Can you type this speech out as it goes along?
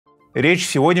Речь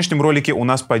в сегодняшнем ролике у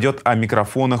нас пойдет о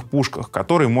микрофонах-пушках,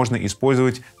 которые можно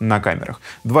использовать на камерах.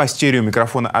 Два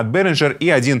стереомикрофона от Behringer и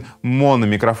один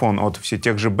мономикрофон от все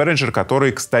тех же Behringer,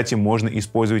 который, кстати, можно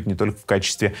использовать не только в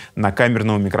качестве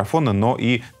накамерного микрофона, но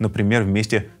и, например,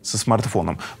 вместе со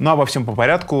смартфоном. Ну а обо всем по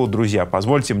порядку, друзья,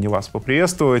 позвольте мне вас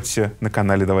поприветствовать на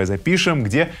канале «Давай запишем»,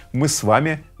 где мы с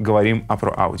вами говорим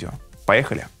про аудио.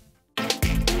 Поехали!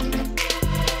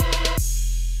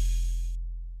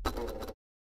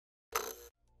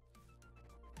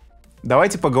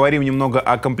 Давайте поговорим немного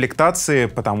о комплектации,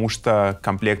 потому что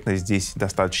комплектность здесь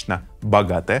достаточно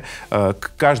богатая.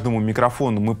 К каждому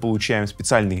микрофону мы получаем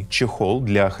специальный чехол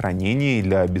для хранения и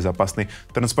для безопасной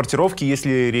транспортировки,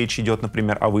 если речь идет,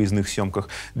 например, о выездных съемках.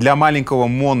 Для маленького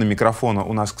мономикрофона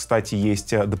у нас, кстати,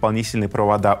 есть дополнительные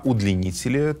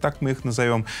провода-удлинители, так мы их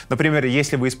назовем. Например,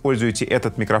 если вы используете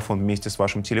этот микрофон вместе с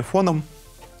вашим телефоном,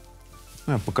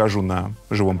 я покажу на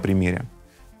живом примере,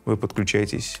 вы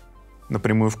подключаетесь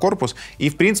напрямую в корпус, и,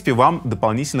 в принципе, вам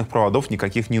дополнительных проводов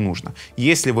никаких не нужно.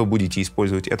 Если вы будете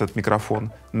использовать этот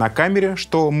микрофон на камере,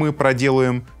 что мы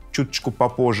проделаем чуточку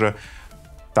попозже,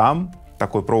 там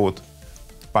такой провод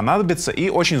понадобится, и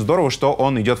очень здорово, что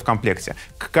он идет в комплекте.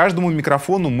 К каждому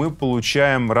микрофону мы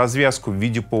получаем развязку в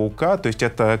виде паука, то есть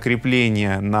это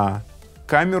крепление на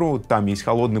камеру, там есть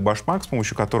холодный башмак, с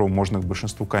помощью которого можно к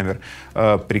большинству камер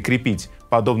прикрепить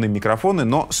подобные микрофоны,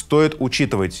 но стоит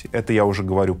учитывать, это я уже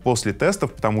говорю после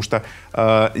тестов, потому что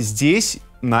здесь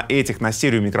на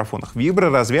стереомикрофонах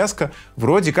виброразвязка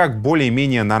вроде как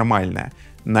более-менее нормальная.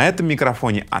 На этом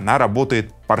микрофоне она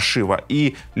работает паршиво,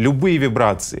 и любые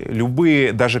вибрации,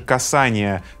 любые даже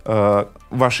касания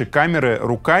вашей камеры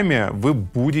руками вы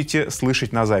будете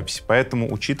слышать на записи,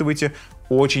 поэтому учитывайте,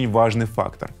 очень важный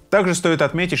фактор. Также стоит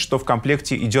отметить, что в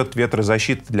комплекте идет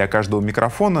ветрозащита для каждого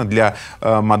микрофона. Для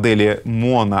модели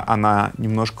моно она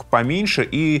немножко поменьше.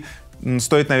 И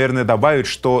стоит, наверное, добавить,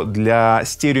 что для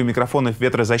стереомикрофонов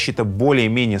ветрозащита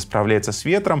более-менее справляется с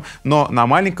ветром, но на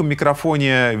маленьком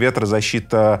микрофоне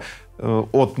ветрозащита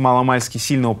от маломальски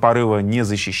сильного порыва не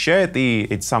защищает, и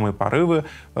эти самые порывы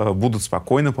будут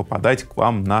спокойно попадать к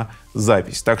вам на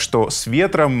запись. Так что с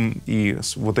ветром и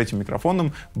с вот этим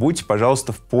микрофоном будьте,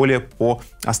 пожалуйста, в поле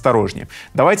поосторожнее.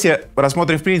 Давайте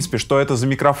рассмотрим, в принципе, что это за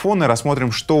микрофоны,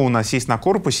 рассмотрим, что у нас есть на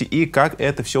корпусе и как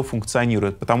это все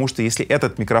функционирует. Потому что если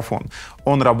этот микрофон,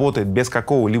 он работает без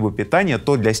какого-либо питания,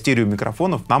 то для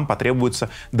стереомикрофонов нам потребуется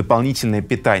дополнительное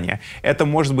питание. Это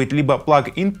может быть либо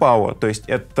plug-in power, то есть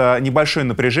это небольшое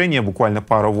напряжение, буквально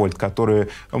пару вольт, которые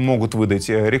могут выдать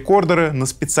рекордеры на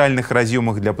специальных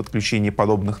разъемах для подключения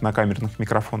подобных накамерных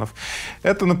микрофонов.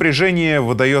 Это напряжение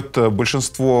выдает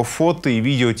большинство фото и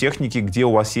видеотехники, где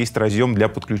у вас есть разъем для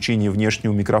подключения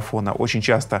внешнего микрофона. Очень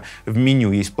часто в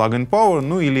меню есть plug-in power,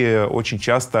 ну или очень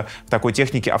часто в такой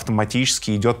технике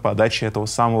автоматически идет подача этого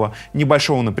самого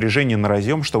небольшого напряжения на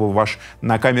разъем, чтобы ваш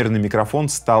накамерный микрофон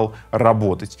стал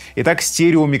работать. Итак,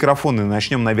 стереомикрофоны.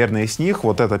 Начнем, наверное, с них.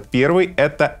 Вот этот первый,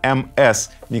 это MIS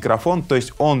микрофон, то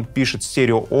есть он пишет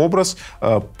стереообраз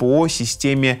по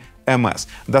системе MS.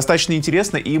 Достаточно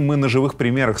интересно, и мы на живых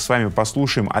примерах с вами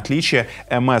послушаем отличие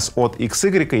MS от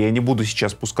XY. Я не буду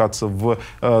сейчас спускаться в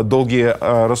долгие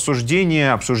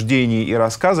рассуждения, обсуждения и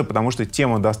рассказы, потому что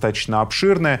тема достаточно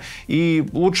обширная, и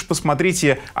лучше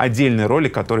посмотрите отдельный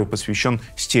ролик, который посвящен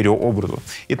стереообразу.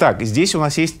 Итак, здесь у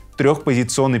нас есть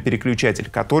трехпозиционный переключатель,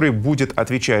 который будет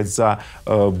отвечать за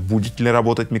будет ли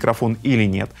работать микрофон или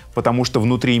нет, потому что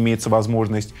внутри имеется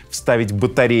возможность вставить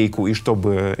батарейку, и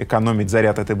чтобы экономить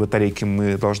заряд этой батарейки,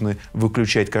 мы должны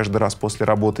выключать каждый раз после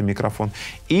работы микрофон.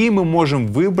 И мы можем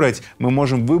выбрать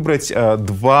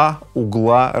два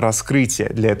угла раскрытия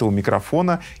для этого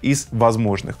микрофона из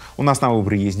возможных. У нас на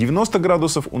выборе есть 90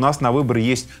 градусов, у нас на выборе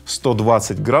есть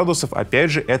 120 градусов. Опять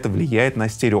же, это влияет на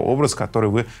стереообраз, который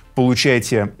вы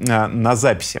получаете на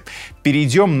записи.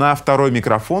 Перейдем на второй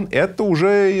микрофон. Это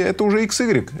уже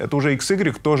XY. Это уже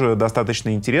XY, тоже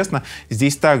достаточно интересно.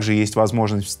 Здесь также есть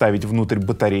возможность вставить внутрь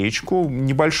батареечку,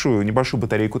 небольшую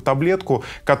батарейку-таблетку,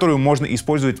 которую можно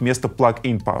использовать вместо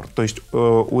plug-in power. То есть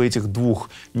у этих двух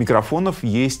микрофонов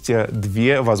есть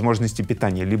две возможности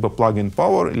питания. Либо plug-in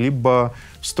power, либо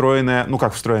встроенная,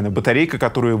 батарейка,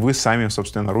 которую вы сами,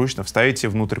 собственно, ручно вставите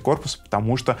внутрь корпуса,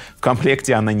 потому что в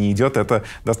комплекте она не идет. Это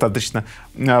достаточно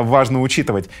важно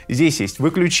учитывать. Здесь есть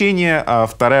выключение.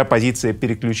 Вторая позиция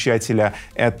переключателя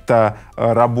 — это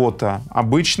работа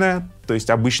обычная, то есть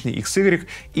обычный XY.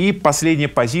 И последняя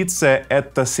позиция —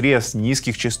 это срез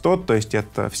низких частот, то есть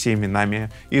это всем нам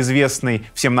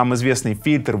известный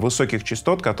фильтр высоких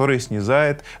частот, который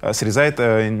срезает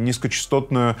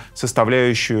низкочастотную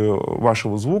составляющую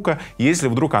вашего звука, если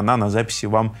вдруг она на записи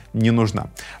вам не нужна.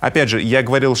 Опять же, я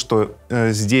говорил, что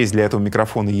здесь для этого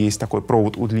микрофона есть такой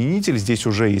провод-удлинитель, здесь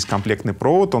уже есть комплектный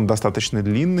провод, он достаточно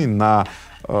длинный на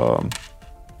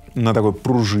такой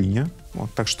пружине,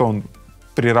 вот, так что он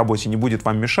при работе не будет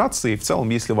вам мешаться, и в целом,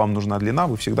 если вам нужна длина,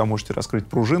 вы всегда можете раскрыть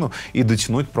пружину и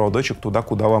дотянуть проводочек туда,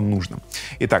 куда вам нужно.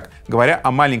 Итак, говоря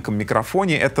о маленьком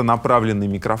микрофоне, это направленный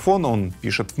микрофон, он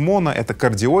пишет в моно, это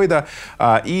кардиоида,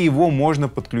 и его можно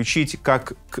подключить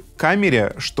как к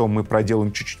камере, что мы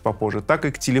проделаем чуть-чуть попозже, так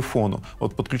и к телефону.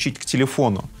 Вот подключить к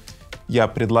телефону я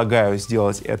предлагаю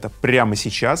сделать это прямо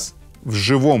сейчас, в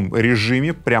живом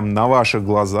режиме, прямо на ваших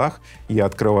глазах. Я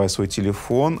открываю свой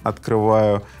телефон,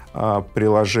 открываю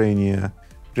приложение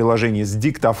с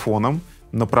диктофоном,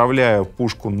 направляю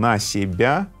пушку на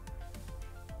себя.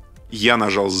 Я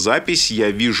нажал запись,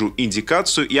 я вижу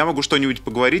индикацию, я могу что-нибудь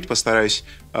поговорить, постараюсь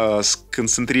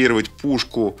сконцентрировать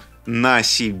пушку на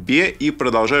себе и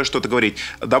продолжаю что-то говорить.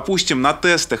 Допустим, на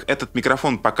тестах этот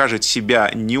микрофон покажет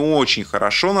себя не очень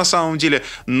хорошо на самом деле,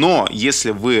 но если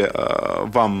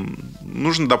вам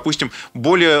нужен, допустим,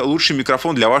 более лучший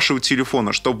микрофон для вашего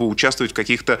телефона, чтобы участвовать в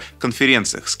каких-то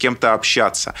конференциях, с кем-то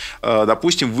общаться.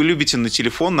 Допустим, вы любите на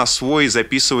телефон на свой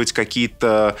записывать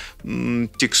какие-то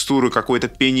текстуры, какое-то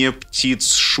пение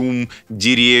птиц, шум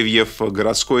деревьев,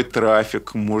 городской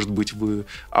трафик, может быть, вы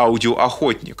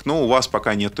аудиоохотник, но у вас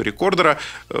пока нету рекордера,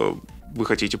 вы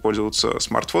хотите пользоваться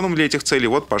смартфоном для этих целей,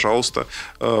 вот, пожалуйста,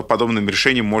 подобным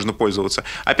решением можно пользоваться.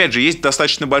 Опять же, есть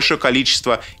достаточно большое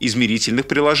количество измерительных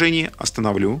приложений.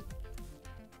 Остановлю.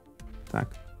 Так.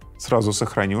 Сразу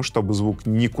сохраню, чтобы звук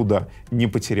никуда не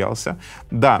потерялся.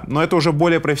 Да, но это уже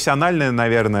более профессиональная,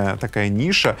 наверное, такая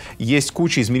ниша. Есть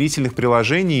куча измерительных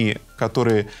приложений,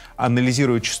 которые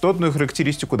анализируют частотную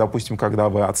характеристику. Допустим, когда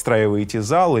вы отстраиваете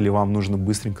зал или вам нужно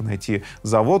быстренько найти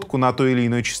заводку на той или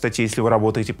иной частоте, если вы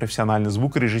работаете профессионально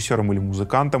звукорежиссером или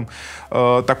музыкантом.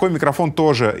 Такой микрофон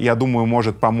тоже, я думаю,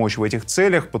 может помочь в этих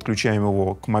целях. Подключаем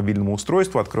его к мобильному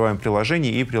устройству, открываем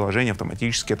приложение, и приложение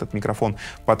автоматически этот микрофон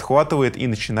подхватывает и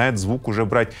начинает звук уже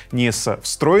брать не с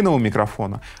встроенного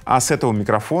микрофона, а с этого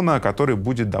микрофона, который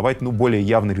будет давать более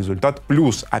явный результат.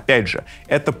 Плюс, опять же,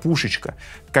 это пушечка.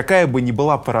 Какая бы ни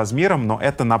была по размерам, но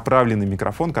это направленный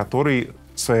микрофон, который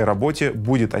в своей работе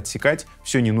будет отсекать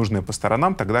все ненужное по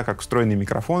сторонам, тогда как встроенные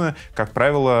микрофоны, как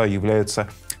правило, являются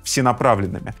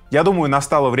всенаправленными. Я думаю,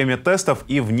 настало время тестов,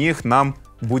 и в них нам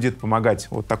будет помогать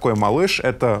вот такой малыш.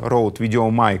 Это Rode Video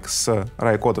Mic с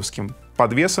райкотовским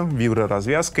подвесом,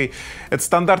 виброразвязкой. Это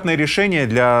стандартное решение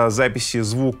для записи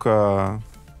звука,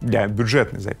 для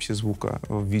бюджетной записи звука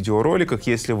в видеороликах.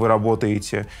 Если вы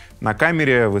работаете на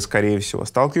камере, вы, скорее всего,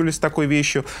 сталкивались с такой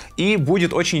вещью. И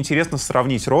будет очень интересно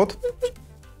сравнить Rode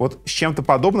вот с чем-то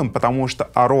подобным, потому что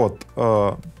о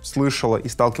Rode слышало и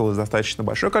сталкивалось достаточно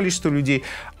большое количество людей,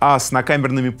 а с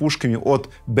накамерными пушками от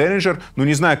Behringer,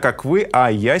 не знаю, как вы,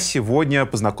 а я сегодня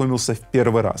познакомился в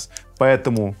первый раз.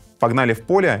 Поэтому погнали в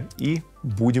поле и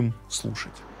будем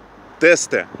слушать.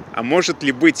 Тесты. А может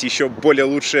ли быть еще более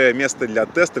лучшее место для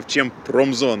тестов, чем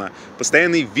промзона?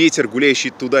 Постоянный ветер,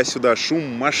 гуляющий туда-сюда,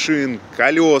 шум машин,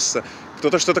 колеса,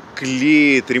 кто-то что-то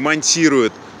клеит,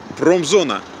 ремонтирует.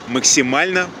 Промзона.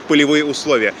 Максимально полевые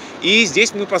условия. И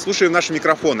здесь мы послушаем наши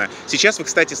микрофоны. Сейчас вы,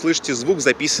 кстати, слышите звук,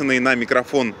 записанный на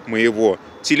микрофон моего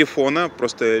телефона.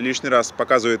 Просто лишний раз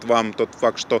показывает вам тот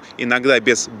факт, что иногда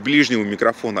без ближнего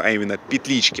микрофона, а именно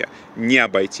петлички, не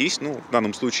обойтись. В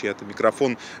данном случае это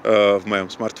микрофон в моем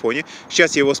смартфоне.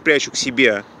 Сейчас я его спрячу к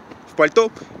себе в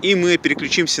пальто, и мы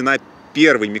переключимся на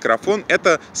первый микрофон.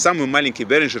 Это самый маленький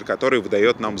Behringer, который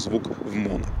выдает нам звук в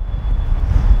моно.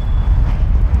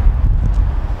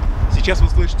 Сейчас вы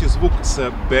слышите звук с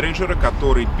Behringer,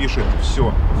 который пишет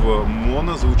все в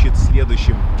моно, звучит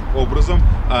следующим образом.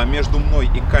 Между мной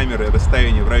и камерой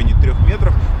расстояние в районе 3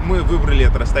 метров. Мы выбрали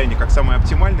это расстояние как самое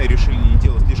оптимальное, решили не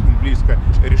делать слишком близко,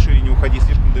 решили не уходить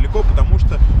слишком далеко, потому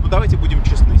что, давайте будем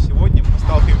честны, сегодня мы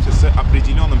сталкиваемся с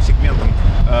определенным сегментом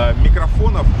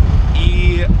микрофонов,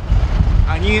 и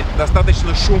они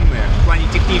достаточно шумные в плане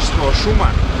технического шума.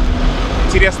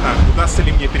 Интересно, удастся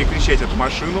ли мне перекричать эту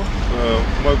машину,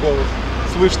 мой голос,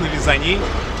 слышно ли за ней.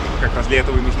 Как раз для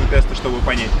этого и нужны тесты, чтобы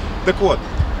понять. Так вот,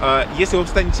 если вы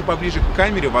встанете поближе к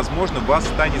камере, возможно, вас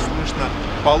станет слышно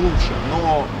получше.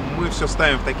 Но мы все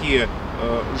ставим в такие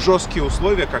жесткие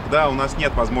условия, когда у нас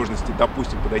нет возможности,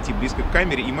 допустим, подойти близко к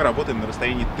камере, и мы работаем на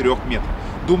расстоянии 3 метров.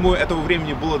 Думаю, этого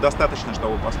времени было достаточно,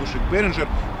 чтобы послушать Behringer,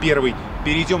 первый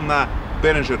Перейдем на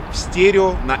Behringer в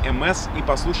стерео, на MS и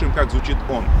послушаем, как звучит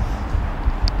он.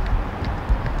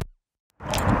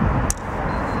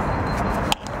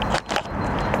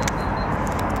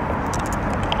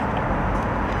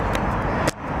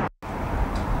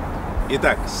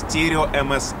 Итак, стерео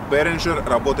MS Behringer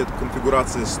работает в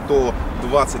конфигурации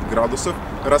 120 градусов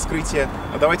раскрытия.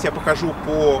 Давайте я покажу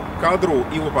по кадру,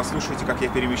 и вы послушаете, как я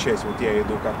перемещаюсь. Вот я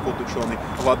иду как подученый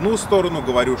в одну сторону,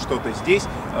 говорю что-то здесь,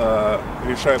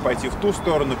 решаю пойти в ту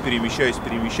сторону,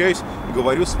 перемещаюсь,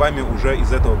 говорю с вами уже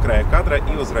из этого края кадра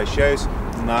и возвращаюсь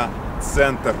на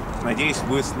центр. Надеюсь,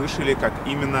 вы слышали, как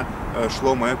именно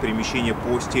шло мое перемещение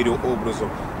по стереообразу.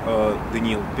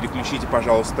 Даниил, переключите,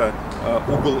 пожалуйста,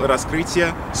 угол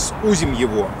раскрытия, сузим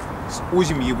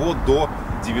его до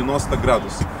 90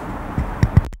 градусов.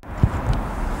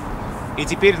 И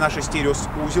теперь наше стерео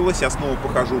сузилось, я снова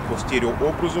похожу по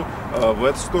стереообразу, в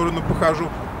эту сторону похожу,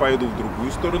 пойду в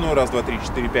другую сторону, раз, два, три,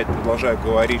 четыре, пять, продолжаю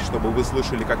говорить, чтобы вы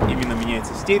слышали, как именно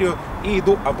меняется стерео, и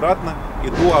иду обратно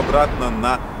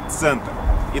на центр.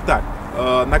 Итак,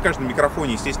 на каждом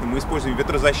микрофоне, естественно, мы используем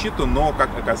ветрозащиту, но, как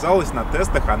оказалось, на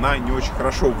тестах она не очень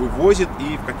хорошо вывозит,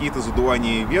 и в какие-то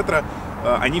задувания ветра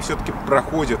они все-таки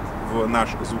проходят в наш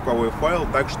звуковой файл,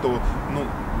 так что, ну,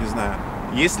 не знаю,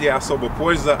 есть ли особо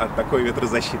польза от такой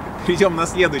ветрозащиты. Перейдем на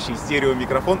следующий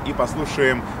стереомикрофон и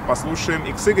послушаем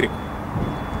XY.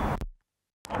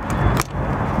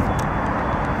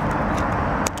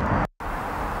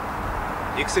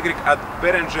 XY от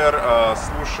Behringer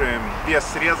слушаем без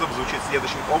срезов, звучит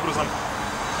следующим образом.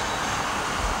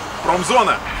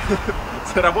 Промзона!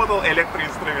 Заработал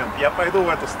электроинструмент. Я пойду в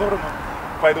эту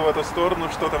сторону,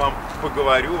 что-то вам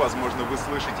поговорю, возможно, вы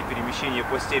слышите перемещение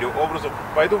по стереообразу.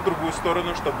 Пойду в другую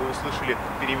сторону, чтобы вы услышали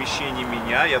перемещение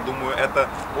меня. Я думаю, это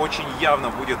очень явно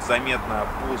будет заметно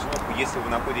по звуку, если вы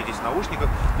находитесь в наушниках.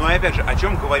 Ну и опять же, о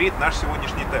чем говорит наш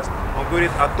сегодняшний тест? Он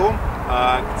говорит о том,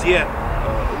 где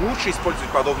лучше использовать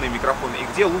подобные микрофоны и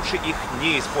где лучше их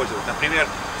не использовать. Например,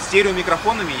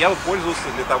 стереомикрофонами я бы пользовался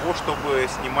для того, чтобы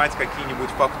снимать какие-нибудь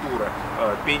фактуры.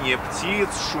 Пение птиц,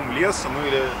 шум леса, ну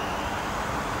или...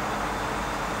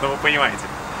 Ну, вы понимаете.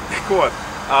 Так вот,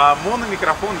 а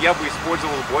мономикрофон я бы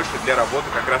использовал больше для работы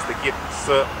как раз-таки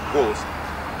с голосом.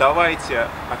 Давайте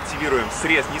активируем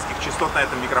срез низких частот на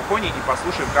этом микрофоне и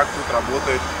послушаем, как тут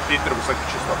работает фильтр высоких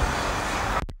частот.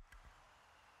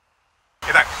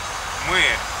 Итак, мы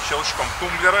щелчком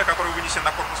тумблера, который вынесен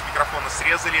на корпус микрофона,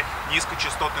 срезали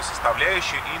низкочастотную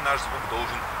составляющую, и наш звук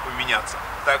должен поменяться.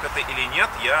 Так это или нет,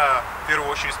 я в первую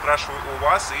очередь спрашиваю у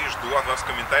вас и жду от вас в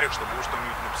комментариях, чтобы вы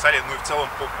что-нибудь написали. Ну и в целом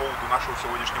по поводу нашего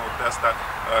сегодняшнего теста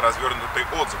развернутый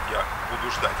отзыв я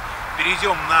буду ждать.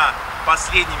 Перейдем на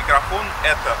последний микрофон,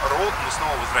 это Rode. Мы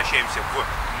снова возвращаемся в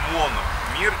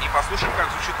мономир и послушаем, как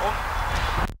звучит он.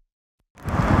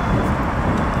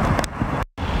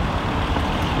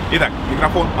 Итак,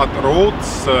 микрофон от Rode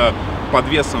с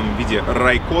подвесом в виде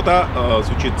RYCOTE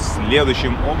звучит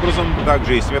следующим образом.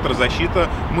 Также есть ветрозащита.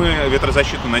 Мы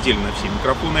ветрозащиту надели на все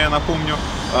микрофоны, я напомню.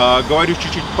 Говорю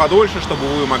чуть-чуть подольше, чтобы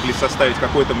вы могли составить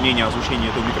какое-то мнение о звучании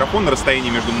этого микрофона.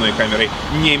 Расстояние между мной и камерой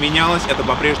не менялось. Это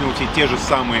по-прежнему все те же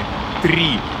самые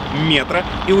 3 метра.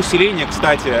 И усиление,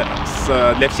 кстати,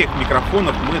 для всех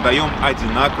микрофонов мы даем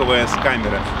одинаковое с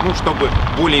камеры. Ну, чтобы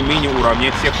более-менее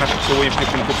уравнять всех наших сегодняшних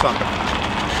конкурсантов.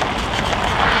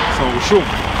 Снова шум.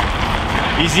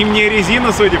 И зимняя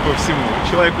резина, судя по всему.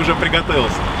 Человек уже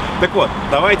приготовился. Так вот,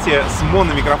 давайте с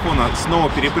мономикрофона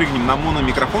снова перепрыгнем на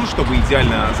мономикрофон, чтобы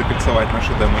идеально закольцевать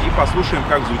наши демо. И послушаем,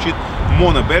 как звучит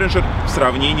моно Behringer в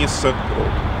сравнении с Rode.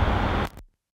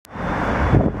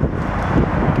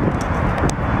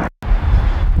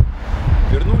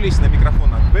 Вернулись на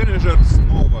микрофон от Behringer.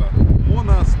 Снова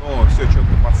моно, снова все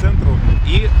четко по центру.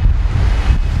 И,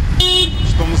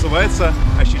 что называется,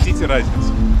 ощутите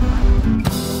разницу.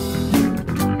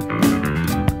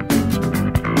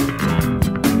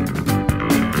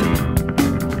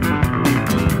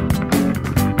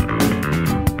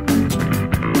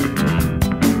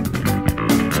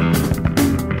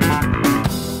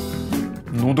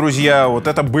 Ну, друзья, вот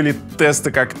это были тесты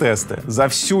как тесты. За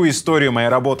всю историю моей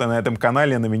работы на этом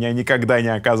канале на меня никогда не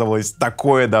оказывалось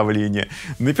такое давление.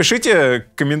 Напишите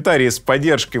комментарии с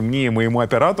поддержкой мне и моему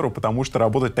оператору, потому что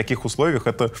работать в таких условиях —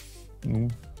 это, ну,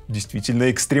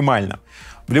 действительно экстремально.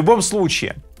 В любом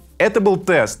случае, это был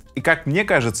тест, и, как мне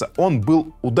кажется, он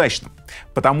был удачным,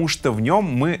 потому что в нем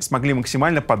мы смогли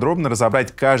максимально подробно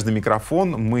разобрать каждый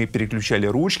микрофон, мы переключали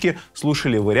ручки,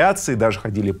 слушали вариации, даже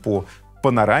ходили по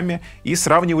панораме и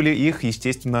сравнивали их,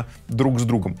 естественно, друг с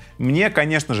другом. Мне,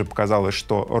 конечно же, показалось,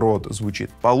 что Rode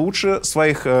звучит получше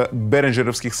своих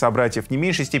behringeровских собратьев. В не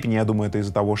меньшей степени, я думаю, это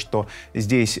из-за того, что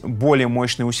здесь более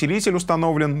мощный усилитель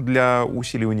установлен для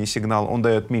усиливания сигнала. Он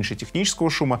дает меньше технического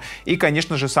шума. И,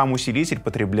 конечно же, сам усилитель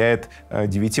потребляет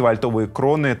 9-вольтовые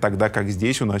кроны, тогда как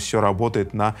здесь у нас все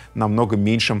работает на намного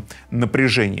меньшем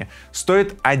напряжении.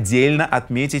 Стоит отдельно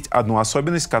отметить одну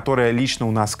особенность, которая лично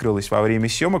у нас скрылась во время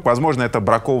съемок. Возможно, это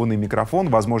бракованный микрофон,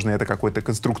 возможно, это какое-то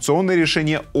конструкционное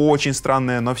решение, очень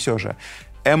странное, но все же.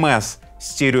 MS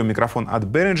стереомикрофон от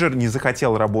Behringer не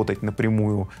захотел работать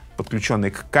напрямую, подключенный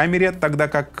к камере, тогда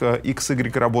как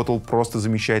XY работал просто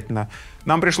замечательно.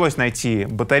 Нам пришлось найти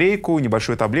батарейку,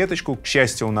 небольшую таблеточку. К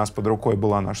счастью, у нас под рукой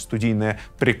была наша студийная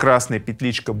прекрасная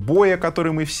петличка боя,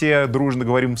 которой мы все дружно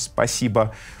говорим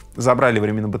спасибо. Забрали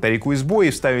временно батарейку из боя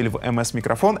и вставили в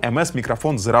MS-микрофон.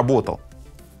 MS-микрофон заработал.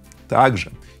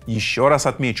 Также еще раз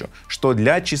отмечу, что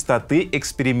для чистоты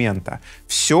эксперимента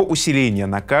все усиление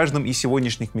на каждом из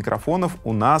сегодняшних микрофонов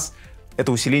у нас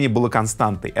это усиление было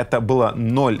константой. Это было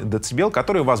 0 дБ,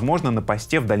 которые, возможно, на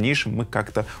посте в дальнейшем мы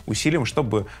как-то усилим,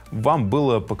 чтобы вам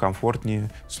было покомфортнее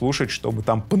слушать, чтобы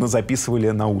там поназаписывали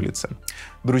на улице.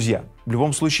 Друзья, в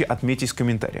любом случае отметьтесь в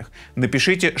комментариях.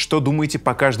 Напишите, что думаете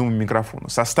по каждому микрофону.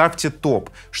 Составьте топ,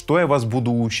 что я вас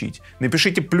буду учить.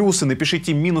 Напишите плюсы,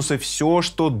 напишите минусы, все,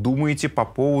 что думаете по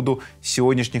поводу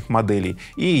сегодняшних моделей.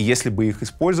 И если бы их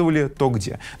использовали, то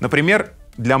где. Например,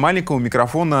 для маленького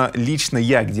микрофона лично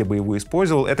я, где бы его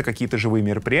использовал, это какие-то живые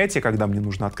мероприятия, когда мне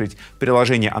нужно открыть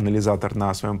приложение-анализатор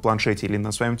на своем планшете или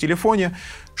на своем телефоне,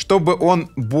 чтобы он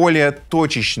более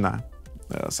точечно,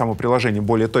 само приложение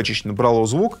более точечно брало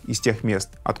звук из тех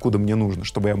мест, откуда мне нужно,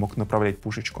 чтобы я мог направлять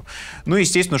пушечку. Ну и,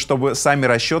 естественно, чтобы сами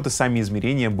расчеты, сами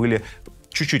измерения были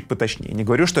чуть-чуть поточнее. Не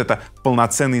говорю, что это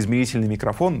полноценный измерительный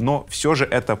микрофон, но все же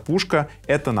это пушка,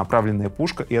 это направленная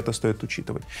пушка, и это стоит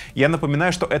учитывать. Я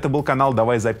напоминаю, что это был канал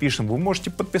 «Давай запишем». Вы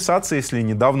можете подписаться, если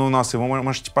недавно у нас, и вы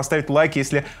можете поставить лайк,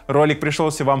 если ролик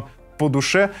пришелся вам по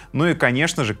душе. Ну и,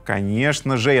 конечно же,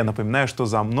 я напоминаю, что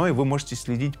за мной вы можете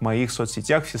следить в моих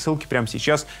соцсетях. Все ссылки прямо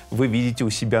сейчас вы видите у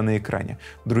себя на экране.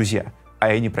 Друзья,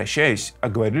 а я не прощаюсь, а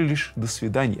говорю лишь до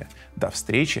свидания. До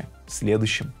встречи в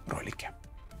следующем ролике.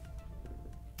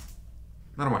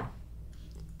 Нормально.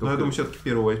 Только... Но я думаю, все-таки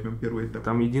первый возьмем, первый этап.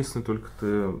 Там единственное, только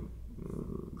ты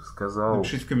сказал...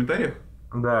 Напишите в комментариях.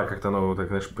 Да, как-то оно вот так,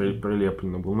 знаешь,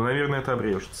 прилеплено было. Ну, наверное, это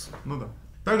обрежется. Ну да.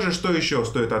 Также, что еще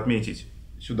стоит отметить?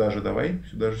 Сюда же давай.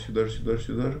 Сюда же, сюда же, сюда же,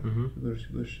 сюда же. Сюда же,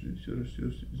 сюда же, сюда же,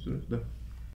 сюда же, да.